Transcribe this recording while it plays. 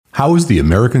How is the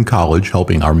American College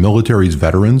helping our military's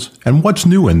veterans, and what's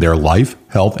new in their life,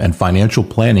 health, and financial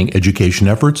planning education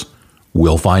efforts?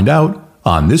 We'll find out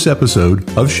on this episode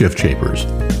of Shift Shapers.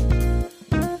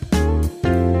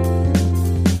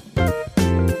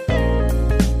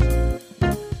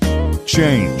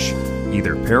 Change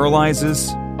either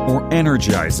paralyzes or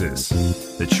energizes.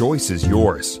 The choice is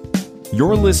yours.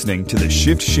 You're listening to the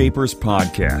Shift Shapers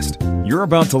podcast. You're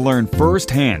about to learn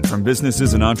firsthand from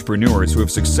businesses and entrepreneurs who have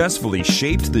successfully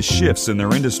shaped the shifts in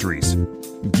their industries.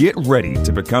 Get ready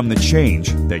to become the change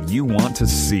that you want to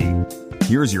see.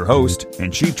 Here's your host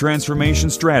and Chief Transformation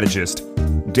Strategist,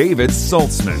 David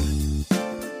Saltzman.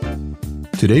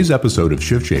 Today's episode of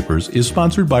Shift Shapers is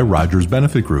sponsored by Rogers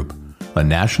Benefit Group, a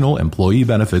national employee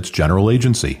benefits general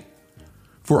agency.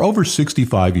 For over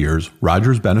 65 years,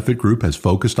 Rogers Benefit Group has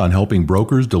focused on helping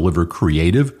brokers deliver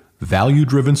creative,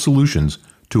 value-driven solutions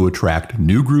to attract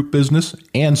new group business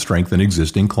and strengthen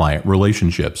existing client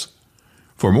relationships.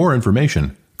 For more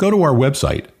information, go to our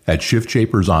website at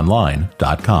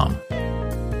shiftshapersonline.com.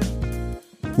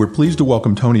 We're pleased to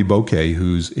welcome Tony Boquet,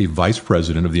 who's a Vice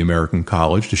President of the American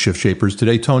College, to Shift Shapers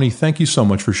today. Tony, thank you so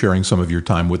much for sharing some of your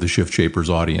time with the Shift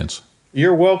Shapers audience.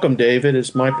 You're welcome, David.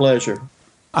 It's my pleasure.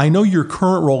 I know your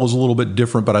current role is a little bit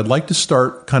different, but I'd like to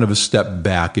start kind of a step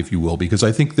back, if you will, because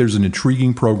I think there's an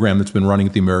intriguing program that's been running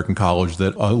at the American College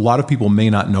that a lot of people may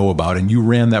not know about, and you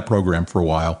ran that program for a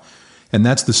while, and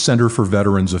that's the Center for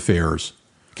Veterans Affairs.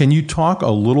 Can you talk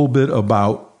a little bit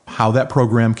about how that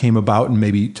program came about and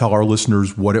maybe tell our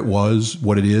listeners what it was,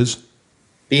 what it is?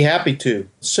 Be happy to.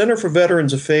 Center for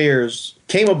Veterans Affairs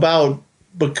came about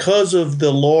because of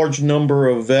the large number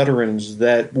of veterans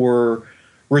that were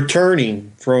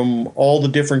returning from all the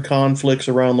different conflicts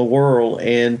around the world,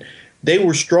 and they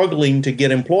were struggling to get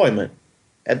employment.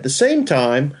 At the same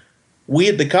time, we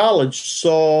at the college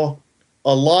saw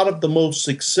a lot of the most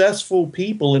successful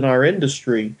people in our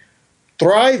industry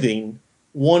thriving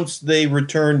once they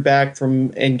returned back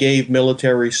from and gave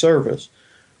military service.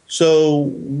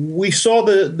 So we saw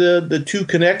the two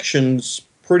connections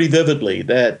pretty vividly,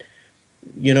 that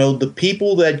the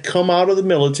people that come out of the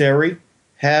military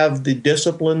have the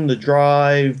discipline, the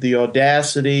drive, the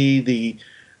audacity,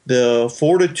 the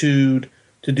fortitude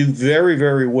to do very,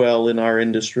 very well in our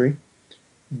industry.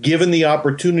 Given the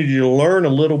opportunity to learn a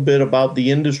little bit about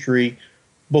the industry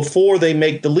before they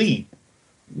make the leap.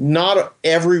 Not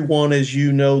everyone, as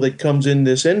you know, that comes in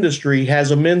this industry has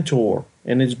a mentor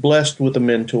and is blessed with a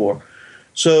mentor.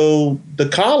 So the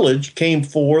college came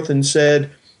forth and said,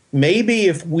 maybe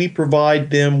if we provide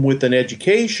them with an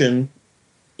education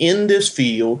in this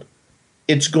field,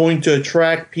 it's going to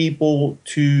attract people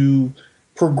to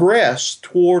progress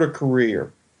toward a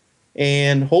career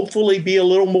and hopefully be a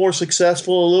little more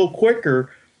successful a little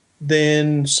quicker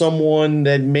than someone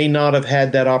that may not have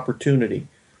had that opportunity.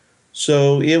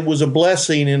 So it was a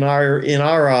blessing in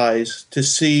our eyes to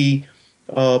see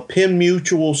Penn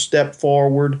Mutual step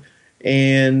forward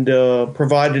and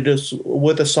provided us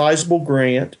with a sizable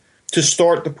grant to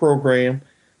start the program.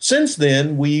 Since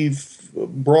then, we've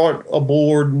brought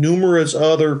aboard numerous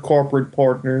other corporate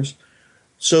partners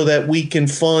so that we can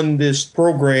fund this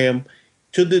program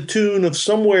to the tune of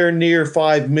somewhere near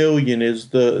 $5 million is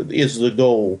the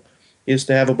goal, is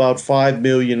to have about $5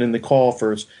 million in the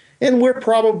coffers. And we're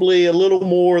probably a little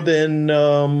more than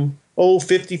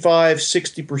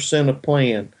 55-60% of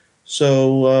plan.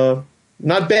 So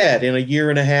not bad in a year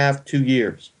and a half, 2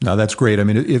 years. Now, that's great. I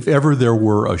mean, if ever there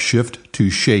were a shift to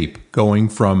shape going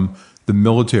from the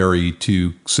military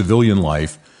to civilian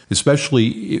life,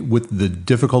 especially with the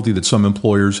difficulty that some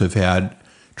employers have had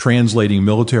translating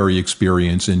military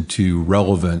experience into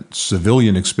relevant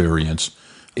civilian experience,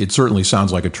 it certainly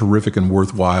sounds like a terrific and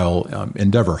worthwhile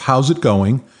endeavor. How's it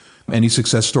going? Any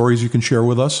success stories you can share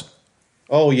with us?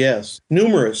 Oh, yes.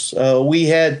 Numerous. We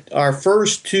had our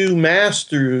first two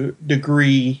master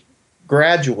degree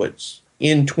graduates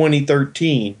in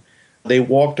 2013. They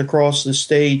walked across the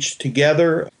stage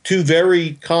together, two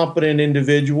very competent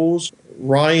individuals,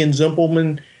 Ryan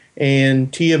Zimpelman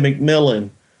and Tia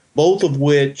McMillan, both of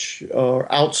which are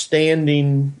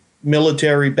outstanding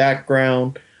military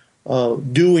background,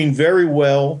 doing very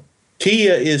well.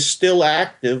 Tia is still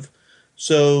active,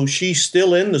 so she's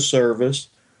still in the service,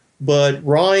 but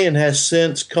Ryan has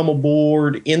since come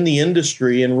aboard in the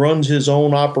industry and runs his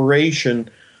own operation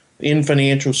in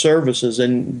financial services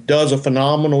and does a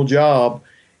phenomenal job.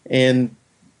 And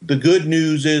the good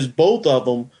news is both of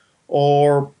them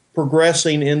are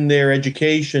progressing in their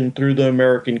education through the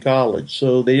American College.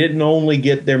 So they didn't only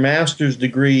get their master's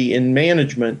degree in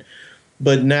management,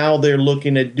 but now they're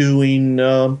looking at doing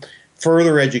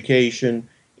further education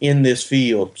in this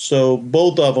field. So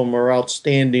both of them are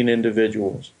outstanding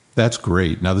individuals. That's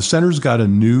great. Now, the center's got a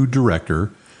new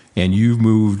director, and you've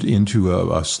moved into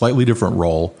a slightly different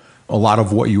role. A lot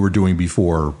of what you were doing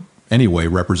before anyway,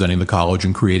 representing the college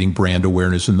and creating brand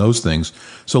awareness and those things.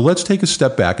 So let's take a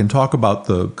step back and talk about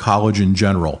the college in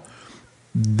general.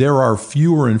 There are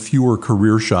fewer and fewer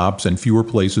career shops and fewer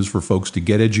places for folks to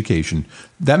get education.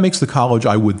 That makes the college,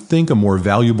 I would think, a more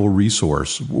valuable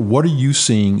resource. What are you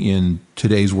seeing in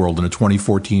today's world, in a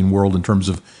 2014 world, in terms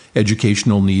of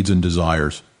educational needs and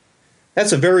desires?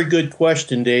 That's a very good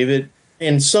question, David,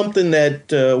 and something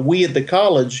that we at the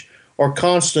college are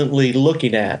constantly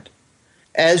looking at.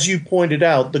 As you pointed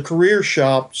out, the career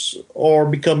shops are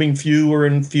becoming fewer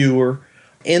and fewer,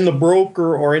 and the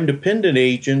broker or independent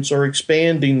agents are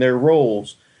expanding their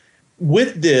roles.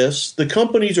 With this, the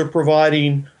companies are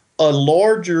providing a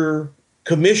larger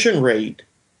commission rate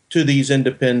to these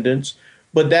independents,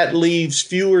 but that leaves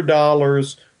fewer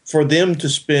dollars for them to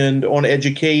spend on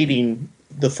educating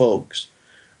the folks.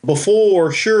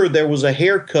 Before, sure, there was a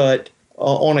haircut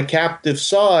on a captive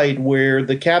side where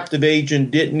the captive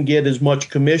agent didn't get as much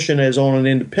commission as on an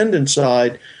independent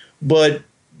side, but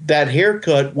that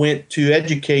haircut went to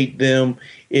educate them.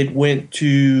 It went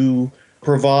to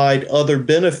provide other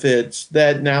benefits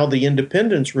that now the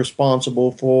independent's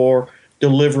responsible for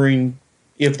delivering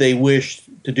if they wish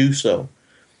to do so.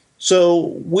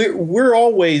 So we're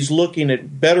always looking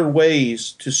at better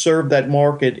ways to serve that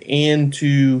market and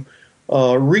to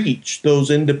reach those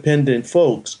independent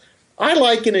folks. I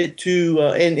liken it to,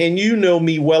 and you know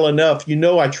me well enough, you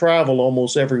know I travel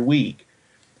almost every week,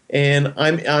 and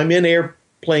I'm in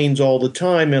airplanes all the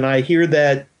time, and I hear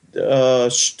that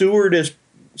stewardess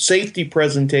safety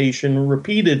presentation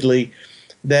repeatedly,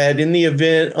 that in the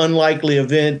unlikely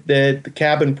event that the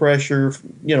cabin pressure,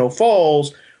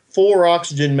 falls, 4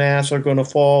 oxygen masks are going to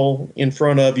fall in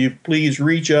front of you. Please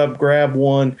reach up, grab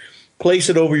one, place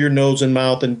it over your nose and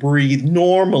mouth, and breathe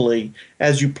normally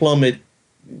as you plummet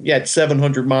at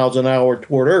 700 miles an hour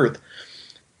toward Earth.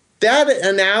 That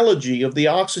analogy of the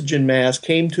oxygen mask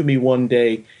came to me one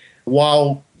day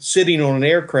while sitting on an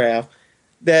aircraft,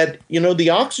 that, the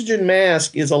oxygen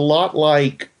mask is a lot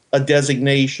like a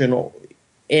designation,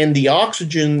 and the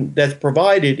oxygen that's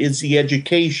provided is the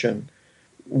education.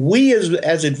 We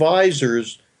as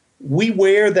advisors, we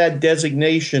wear that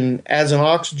designation as an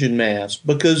oxygen mask,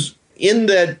 because in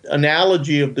that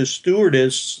analogy of the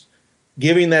stewardess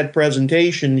giving that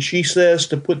presentation, she says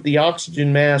to put the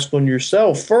oxygen mask on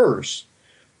yourself first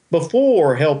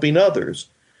before helping others.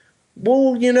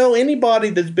 Well, anybody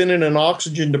that's been in an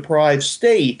oxygen-deprived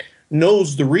state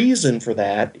knows the reason for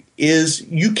that is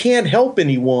you can't help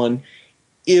anyone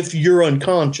if you're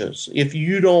unconscious. If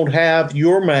you don't have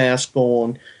your mask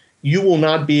on, you will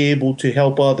not be able to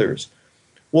help others.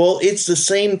 Well, it's the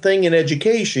same thing in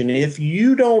education. If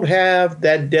you don't have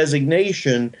that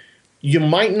designation, you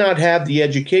might not have the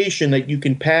education that you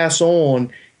can pass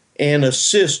on and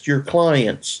assist your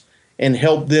clients and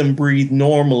help them breathe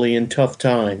normally in tough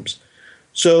times.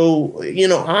 So,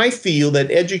 I feel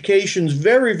that education is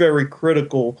very, very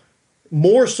critical,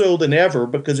 more so than ever,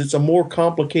 because it's a more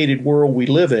complicated world we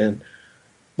live in.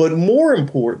 But more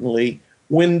importantly,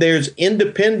 when there's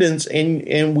independence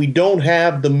and we don't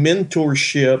have the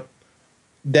mentorship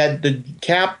that the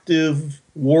captive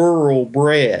world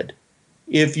bred.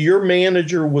 If your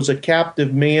manager was a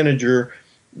captive manager,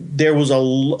 there was a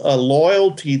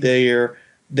loyalty there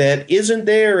that isn't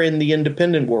there in the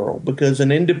independent world, because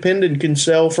an independent can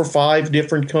sell for 5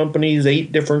 different companies,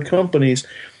 8 different companies.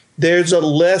 There's a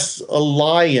less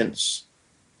alliance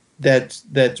that's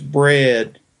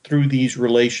bred through these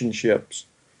relationships.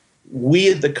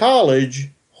 We at the college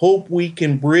hope we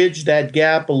can bridge that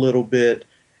gap a little bit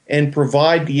and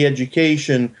provide the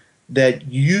education that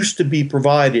used to be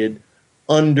provided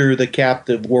under the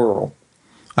captive world.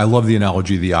 I love the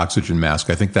analogy of the oxygen mask.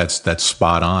 I think that's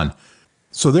spot on.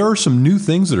 So there are some new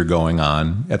things that are going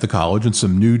on at the college and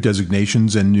some new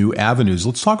designations and new avenues.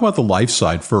 Let's talk about the life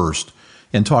side first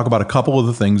and talk about a couple of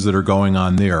the things that are going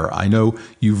on there. I know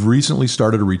you've recently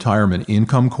started a retirement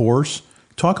income course.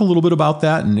 Talk a little bit about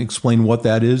that and explain what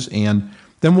that is, and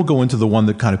then we'll go into the one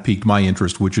that kind of piqued my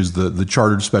interest, which is the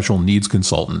Chartered Special Needs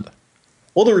Consultant.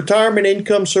 Well, the Retirement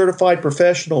Income Certified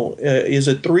Professional is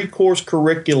a 3-course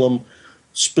curriculum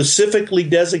specifically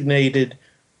designated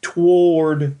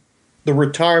toward the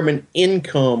retirement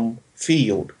income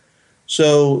field.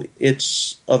 So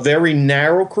it's a very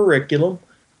narrow curriculum.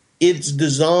 It's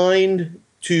designed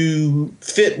to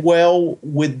fit well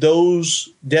with those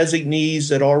designees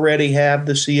that already have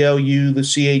the CLU, the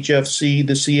CHFC,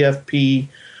 the CFP,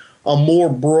 a more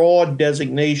broad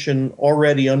designation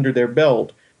already under their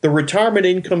belt. the retirement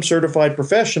income certified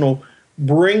professional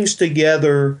brings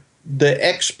together the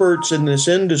experts in this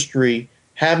industry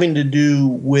having to do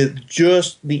with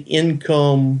just the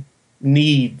income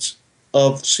needs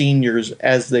of seniors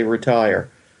as they retire.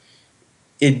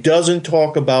 It doesn't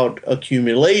talk about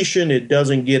accumulation. It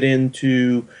doesn't get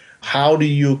into how do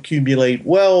you accumulate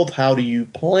wealth, how do you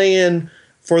plan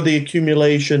for the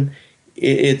accumulation.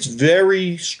 It's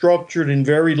very structured and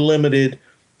very limited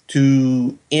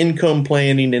to income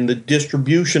planning and the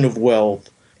distribution of wealth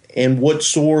and what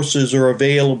sources are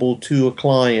available to a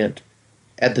client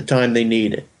at the time they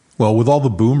need it. Well, with all the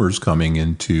boomers coming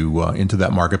into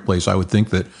that marketplace, I would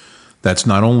think that that's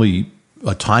not only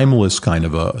a timeless kind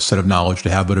of a set of knowledge to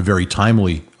have, but a very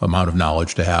timely amount of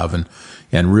knowledge to have,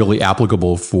 and really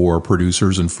applicable for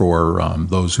producers and for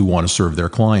those who want to serve their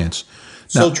clients.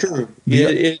 Now, so true.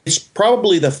 It's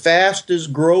probably the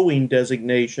fastest growing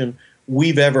designation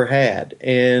we've ever had.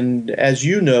 And as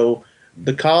you know,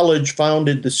 the college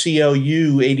founded the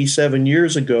CLU 87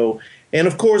 years ago. And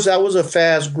of course, that was a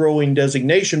fast growing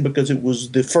designation because it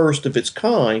was the first of its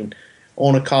kind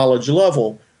on a college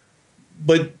level.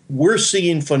 But we're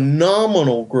seeing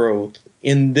phenomenal growth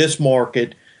in this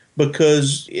market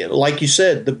because, like you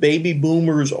said, the baby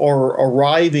boomers are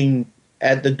arriving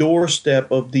at the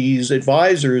doorstep of these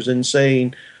advisors and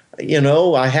saying,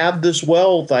 I have this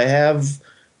wealth, I have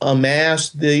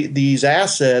amassed these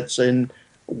assets, and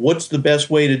what's the best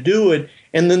way to do it?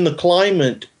 And then the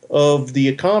climate of the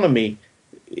economy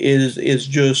is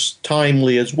just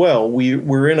timely as well.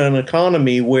 We're in an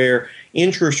economy where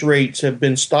interest rates have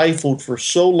been stifled for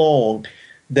so long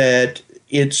that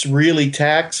it's really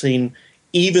taxing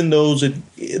even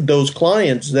those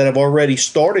clients that have already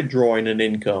started drawing an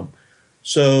income.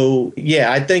 So,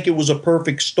 yeah, I think it was a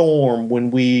perfect storm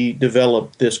when we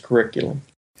developed this curriculum.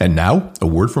 And now, a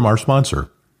word from our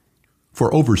sponsor.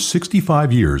 For over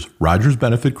 65 years, Rogers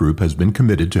Benefit Group has been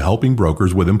committed to helping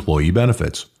brokers with employee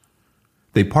benefits.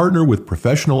 They partner with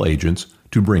professional agents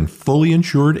to bring fully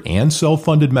insured and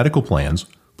self-funded medical plans,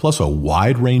 plus a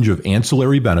wide range of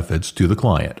ancillary benefits to the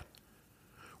client.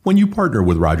 When you partner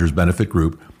with Rogers Benefit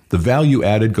Group, the value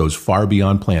added goes far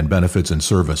beyond plan benefits and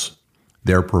service.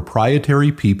 Their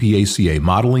proprietary PPACA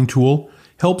modeling tool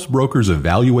helps brokers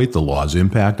evaluate the law's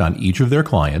impact on each of their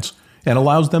clients and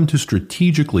allows them to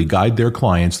strategically guide their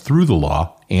clients through the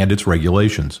law and its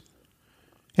regulations.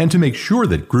 And to make sure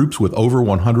that groups with over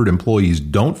 100 employees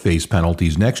don't face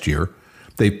penalties next year,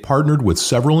 they've partnered with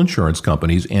several insurance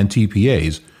companies and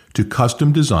TPAs to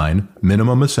custom design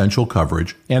minimum essential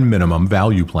coverage and minimum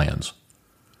value plans.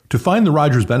 To find the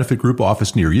Rogers Benefit Group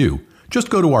office near you, just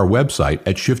go to our website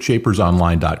at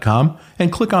shiftshapersonline.com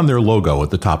and click on their logo at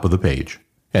the top of the page.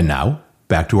 And now,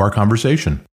 back to our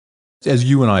conversation. As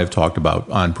you and I have talked about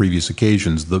on previous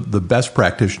occasions, the best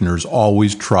practitioners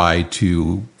always try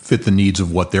to fit the needs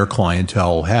of what their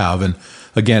clientele have. And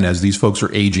again, as these folks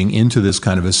are aging into this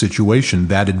kind of a situation,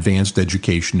 that advanced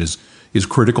education is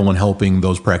critical in helping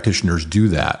those practitioners do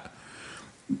that.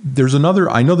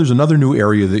 I know there's another new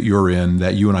area that you're in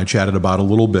that you and I chatted about a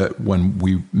little bit when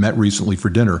we met recently for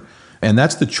dinner, and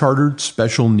that's the Chartered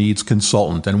Special Needs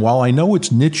Consultant. And while I know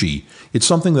it's niche-y, it's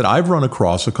something that I've run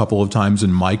across a couple of times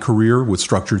in my career with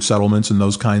structured settlements and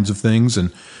those kinds of things,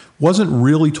 and wasn't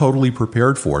really totally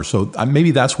prepared for. So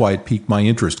maybe that's why it piqued my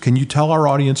interest. Can you tell our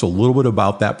audience a little bit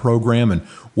about that program and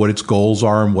what its goals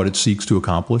are and what it seeks to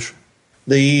accomplish?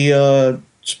 The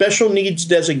Special Needs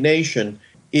Designation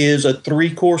is a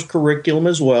 3-course curriculum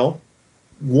as well,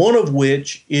 one of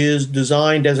which is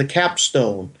designed as a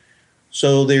capstone.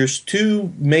 So there's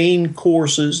 2 main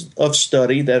courses of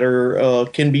study that are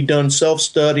can be done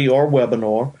self-study or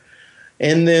webinar.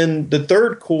 And then the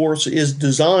 3rd course is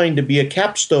designed to be a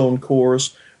capstone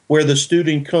course where the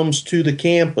student comes to the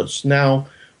campus. Now,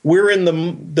 we're in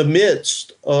the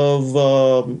midst of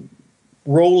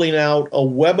rolling out a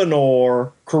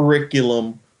webinar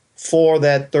curriculum for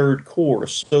that 3rd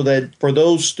course, so that for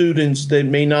those students that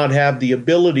may not have the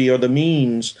ability or the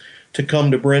means to come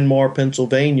to Bryn Mawr,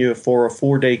 Pennsylvania for a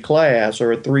 4-day class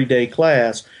or a 3-day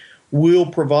class, we'll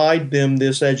provide them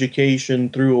this education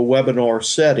through a webinar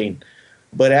setting.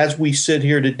 But as we sit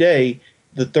here today,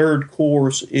 the 3rd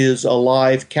course is a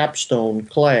live capstone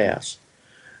class.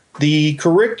 The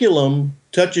curriculum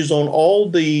touches on all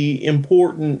the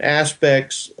important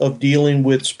aspects of dealing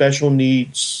with special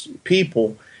needs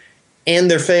people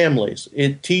and their families.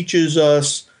 It teaches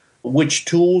us which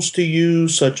tools to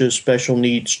use, such as special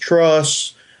needs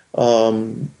trusts,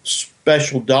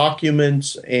 special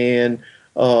documents, and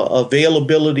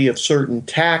availability of certain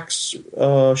tax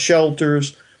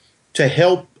shelters to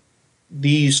help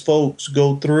these folks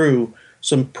go through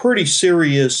some pretty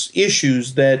serious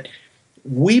issues that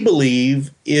we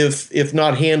believe, if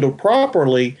not handled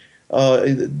properly,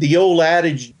 the old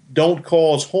adage, don't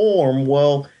cause harm,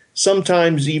 well,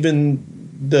 sometimes even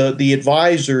the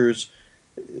advisors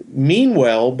mean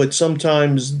well, but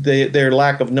sometimes their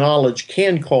lack of knowledge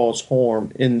can cause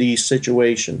harm in these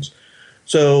situations.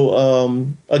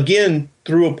 So again,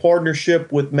 through a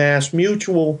partnership with Mass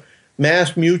Mutual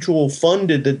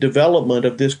funded the development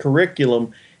of this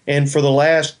curriculum, and for the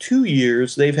last 2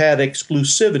 years, they've had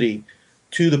exclusivity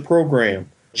to the program.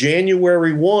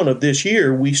 January 1 of this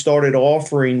year, we started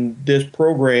offering this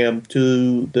program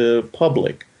to the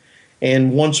public.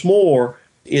 And once more,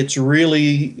 it's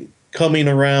really coming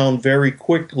around very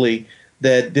quickly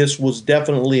that this was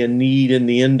definitely a need in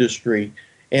the industry.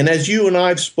 And as you and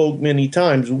I've spoke many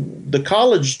times, the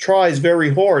college tries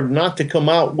very hard not to come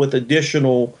out with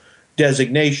additional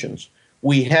designations.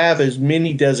 We have as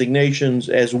many designations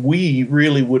as we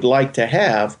really would like to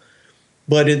have,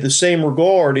 but in the same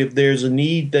regard, if there's a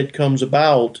need that comes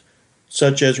about,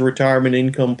 such as retirement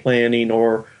income planning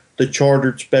or the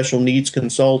chartered special needs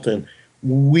consultant,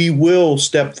 we will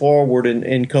step forward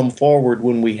and come forward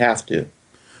when we have to.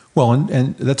 Well,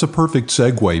 and that's a perfect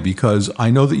segue, because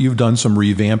I know that you've done some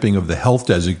revamping of the health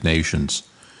designations,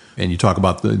 and you talk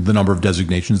about the number of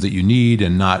designations that you need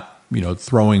and not,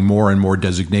 throwing more and more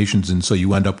designations, and so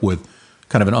you end up with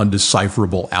kind of an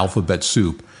undecipherable alphabet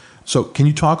soup. So can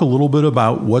you talk a little bit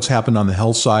about what's happened on the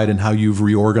health side and how you've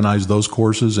reorganized those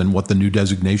courses and what the new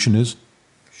designation is?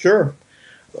 Sure.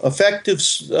 Effective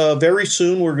very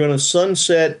soon, we're going to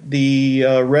sunset the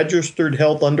registered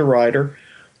health underwriter,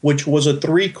 which was a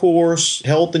 3-course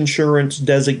health insurance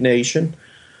designation,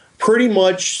 pretty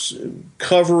much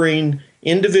covering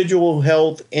individual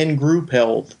health and group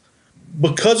health.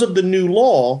 Because of the new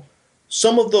law,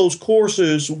 some of those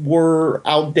courses were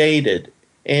outdated,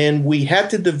 and we had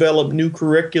to develop new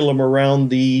curriculum around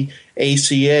the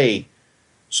ACA.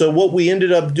 So what we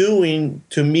ended up doing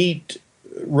to meet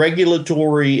a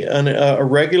regulatory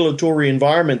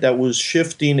environment that was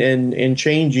shifting and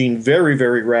changing very,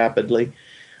 very rapidly,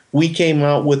 we came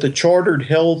out with a Chartered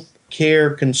Health Care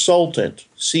Consultant,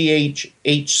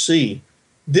 CHHC.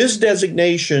 This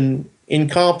designation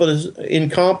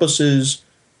encompasses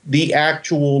the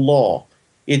actual law.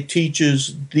 It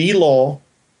teaches the law,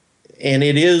 and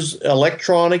it is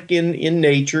electronic in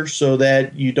nature, so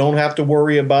that you don't have to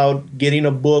worry about getting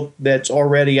a book that's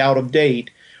already out of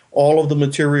date. All of the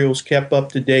materials kept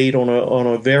up to date on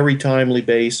a very timely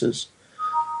basis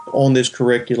on this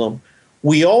curriculum.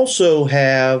 We also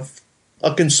have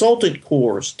a consultant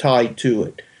course tied to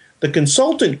it. The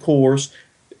consultant course,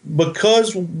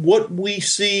 because what we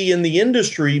see in the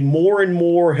industry, more and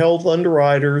more health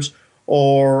underwriters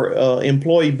or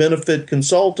employee benefit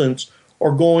consultants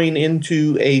are going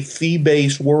into a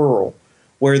fee-based world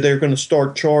where they're going to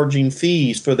start charging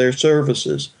fees for their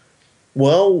services.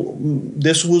 Well,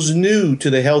 this was new to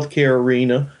the healthcare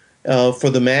arena for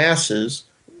the masses.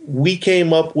 We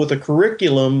came up with a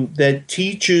curriculum that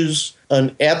teaches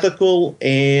an ethical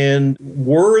and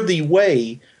worthy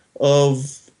way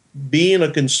of being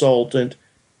a consultant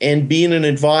and being an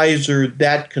advisor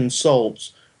that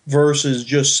consults versus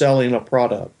just selling a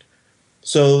product.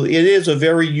 So it is a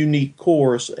very unique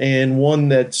course, and one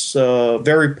that's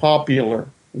very popular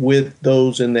with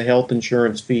those in the health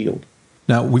insurance field.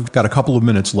 Now, we've got a couple of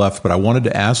minutes left, but I wanted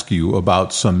to ask you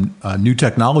about some new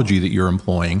technology that you're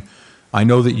employing. I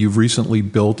know that you've recently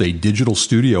built a digital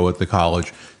studio at the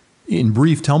college. In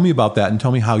brief, tell me about that and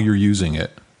tell me how you're using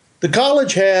it. The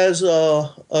college has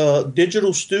a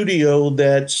digital studio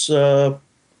that's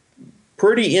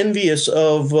pretty envious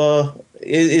of,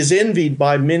 is envied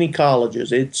by many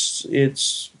colleges.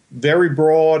 It's very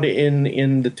broad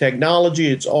in the technology.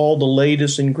 It's all the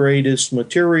latest and greatest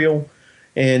material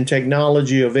and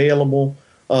technology available.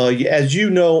 As you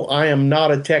know, I am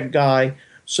not a tech guy.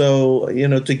 So,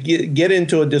 to get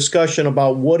into a discussion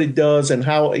about what it does and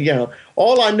how,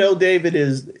 all I know, David,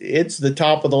 is it's the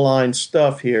top of the line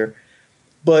stuff here.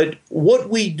 But what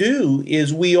we do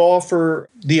is we offer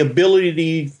the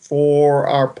ability for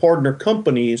our partner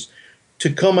companies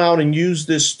to come out and use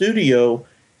this studio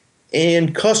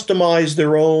and customize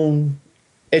their own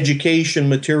education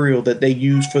material that they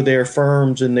use for their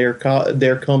firms and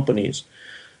their companies.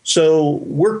 So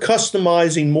we're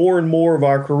customizing more and more of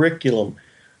our curriculum.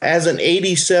 As an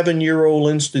 87-year-old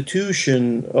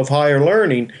institution of higher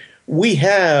learning, we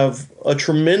have a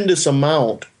tremendous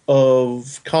amount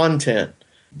of content.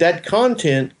 That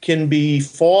content can be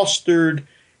fostered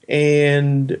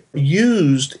and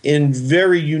used in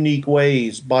very unique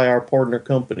ways by our partner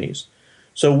companies.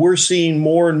 So we're seeing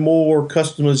more and more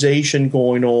customization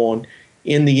going on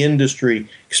in the industry,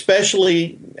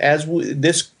 especially as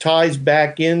this ties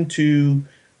back into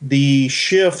the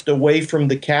shift away from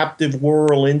the captive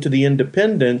world into the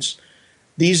independents.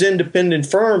 These independent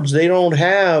firms, they don't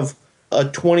have a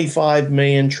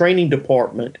 25-man training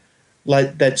department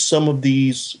like that some of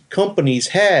these companies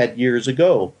had years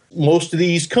ago. Most of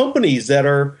these companies that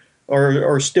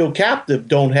are still captive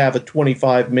don't have a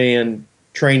 25-man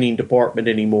training department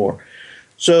anymore.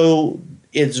 So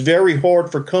it's very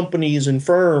hard for companies and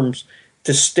firms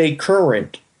to stay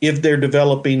current if they're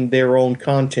developing their own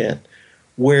content.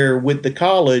 Where with the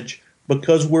college,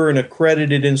 because we're an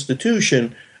accredited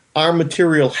institution, our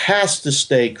material has to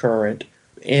stay current,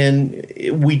 and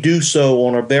we do so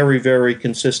on a very, very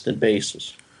consistent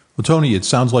basis. Well, Tony, it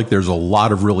sounds like there's a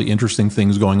lot of really interesting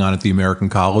things going on at the American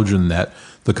College, and that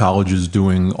the college is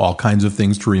doing all kinds of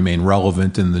things to remain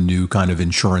relevant in the new kind of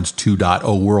insurance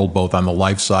 2.0 world, both on the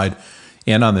life side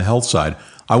and on the health side.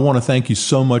 I want to thank you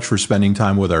so much for spending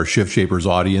time with our Shift Shapers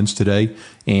audience today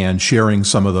and sharing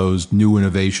some of those new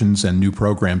innovations and new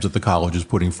programs that the college is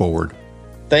putting forward.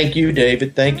 Thank you,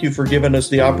 David. Thank you for giving us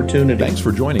the opportunity. Thanks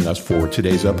for joining us for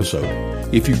today's episode.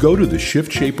 If you go to the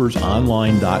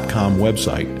shiftshapersonline.com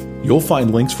website, you'll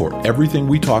find links for everything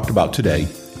we talked about today,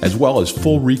 as well as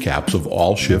full recaps of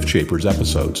all Shift Shapers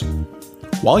episodes.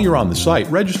 While you're on the site,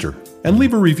 register and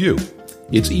leave a review.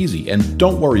 It's easy, and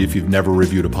don't worry if you've never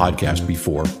reviewed a podcast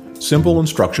before. Simple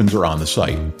instructions are on the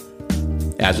site.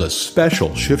 As a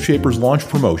special Shift Shapers launch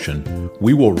promotion,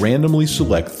 we will randomly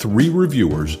select 3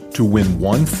 reviewers to win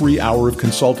 1 free hour of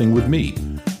consulting with me,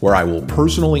 where I will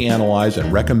personally analyze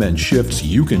and recommend shifts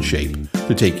you can shape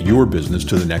to take your business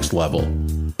to the next level.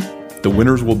 The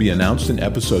winners will be announced in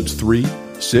episodes 3,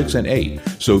 6, and 8,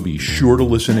 so be sure to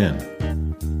listen in.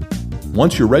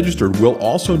 Once you're registered, we'll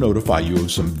also notify you of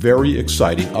some very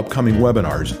exciting upcoming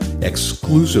webinars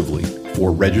exclusively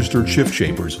for registered Shift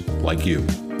Shapers like you.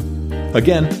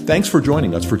 Again, thanks for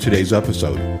joining us for today's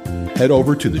episode. Head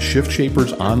over to the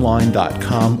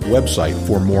shiftshapersonline.com website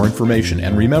for more information,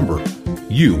 and remember,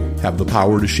 you have the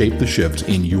power to shape the shifts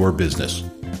in your business.